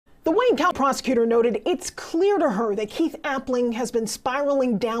The Wayne County prosecutor noted it's clear to her that Keith Appling has been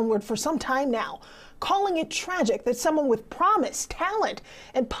spiraling downward for some time now, calling it tragic that someone with promise, talent,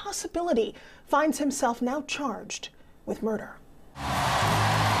 and possibility finds himself now charged with murder.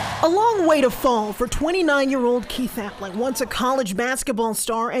 A long way to fall for 29-year-old Keith Appling, once a college basketball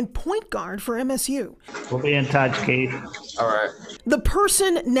star and point guard for MSU. We'll be in touch, Keith. All right. The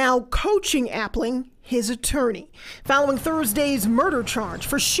person now coaching Appling, his attorney, following Thursday's murder charge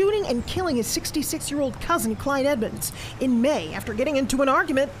for shooting and killing his 66-year-old cousin, Clyde Edmonds, in May after getting into an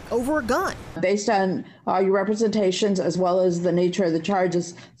argument over a gun. Based on your representations as well as the nature of the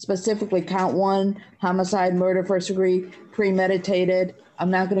charges, specifically count 1, homicide, murder, first degree, premeditated, I'm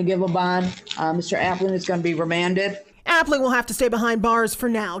not going to give a bond. Mr. Appling is going to be remanded. Appling will have to stay behind bars for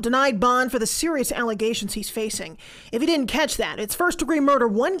now, denied bond for the serious allegations he's facing. If you didn't catch that, it's first-degree murder,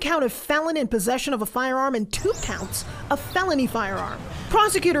 1 count of felon in possession of a firearm, and 2 counts of felony firearm.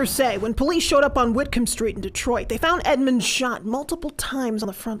 Prosecutors say when police showed up on Whitcomb Street in Detroit, they found Edmonds shot multiple times on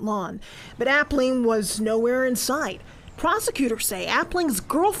the front lawn, but Appling was nowhere in sight. Prosecutors say Appling's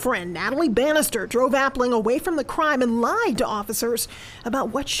girlfriend, Natalie Bannister, drove Appling away from the crime and lied to officers about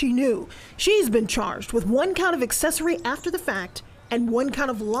what she knew. She's been charged with 1 count of accessory after the fact and 1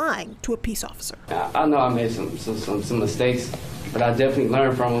 count of lying to a peace officer. I know I made some mistakes, but I definitely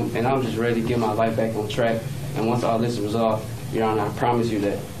learned from them, and I'm just ready to get my life back on track. And once all this is resolved, Your Honor, I promise you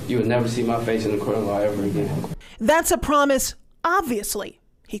that you will never see my face in the court of law ever again. That's a promise, obviously,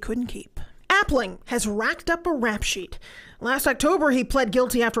 he couldn't keep. Appling has racked up a rap sheet. Last October, he pled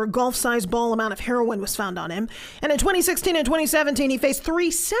guilty after a golf-sized ball amount of heroin was found on him. And in 2016 and 2017, he faced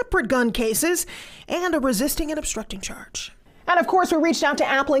 3 separate gun cases and a resisting and obstructing charge. And of course, we reached out to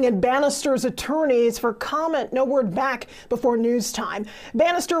Appling and Bannister's attorneys for comment. No word back before news time.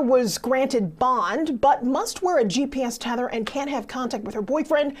 Bannister was granted bond, but must wear a GPS tether and can't have contact with her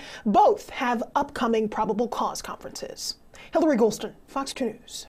boyfriend. Both have upcoming probable cause conferences. Hillary Golston, Fox 2 News.